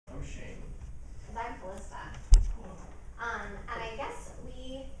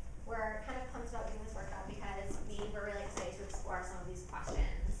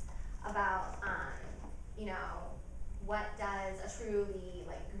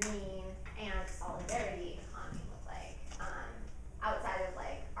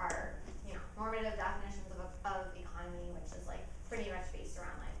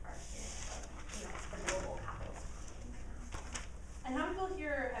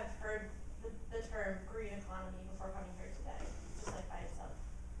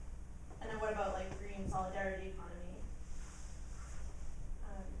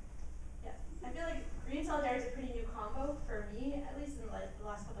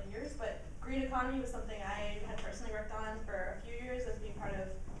green economy was something I had personally worked on for a few years as being part of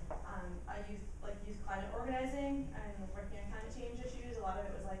a youth climate organizing and working on climate change issues. A lot of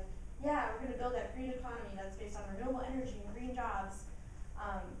it was like, yeah, we're going to build that green economy that's based on renewable energy and green jobs.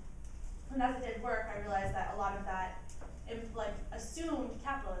 And as it did work, I realized that a lot of that assumed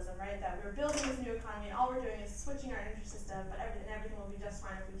capitalism, right? That we're building this new economy and all we're doing is switching our energy system, but everything will be just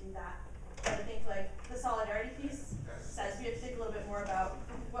fine if we do that. But I think like the solidarity piece says we have to think a little bit more about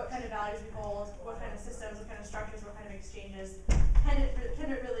what kind of values we hold, what kind of systems, what kind of structures, what kind of exchanges can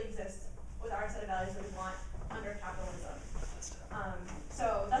it really exist with our set of values that we want under capitalism.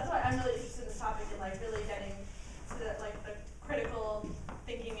 So that's why I'm really interested in this topic and like really getting to the critical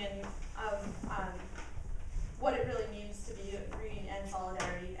thinking and of what it really means to be green and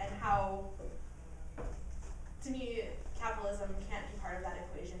solidarity, and how, to me, capitalism can't be part of that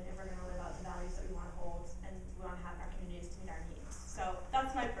equation if we're going to live out the values that we want to hold and we want to have in our communities to meet our needs. So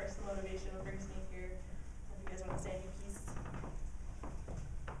that's my personal motivation, what brings me here. If you guys want to say any piece.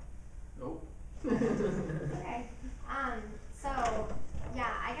 Nope. Okay. So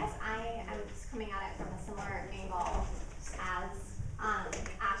yeah, I guess I am just coming at it from a similar angle as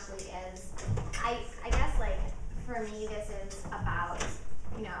Ashley is. I guess like for me this is about,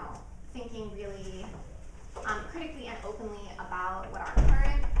 you know, thinking really critically and openly about what our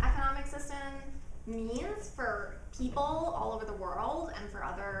current economic system means for people all over the world and for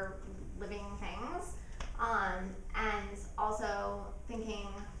other living things, and also thinking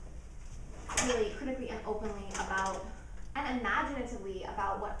really critically and openly about and imaginatively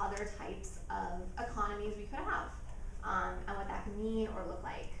about what other types of economies we could have, and what that could mean or look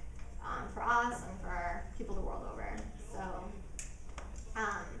like for us and for people the world over. So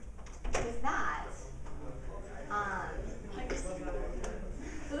with that,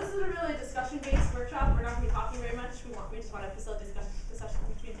 so this is a really discussion-based workshop. We're not going to be talking very much. We just want to facilitate discussion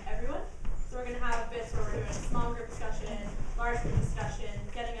between everyone. So we're going to have bits where we're doing small group discussion, large group discussion,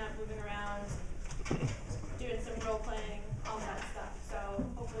 getting up, moving around, doing some role playing, all that stuff. So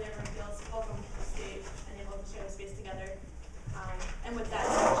hopefully everyone feels welcome to the stage and able to share the space together. And with that,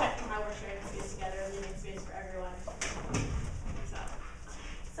 checking how we're sharing the space together, leaving space for everyone.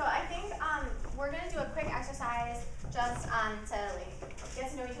 So I think we're gonna do a quick exercise just to like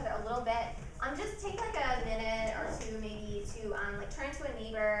get to know each other a little bit. Just take like a minute or two maybe to like turn to a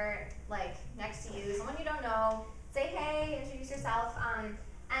neighbor like next to you, someone you don't know. Say hey, introduce yourself.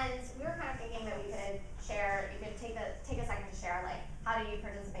 And we were kind of thinking that we could share. You could take a second to share like how do you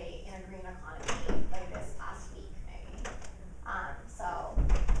participate in a green economy?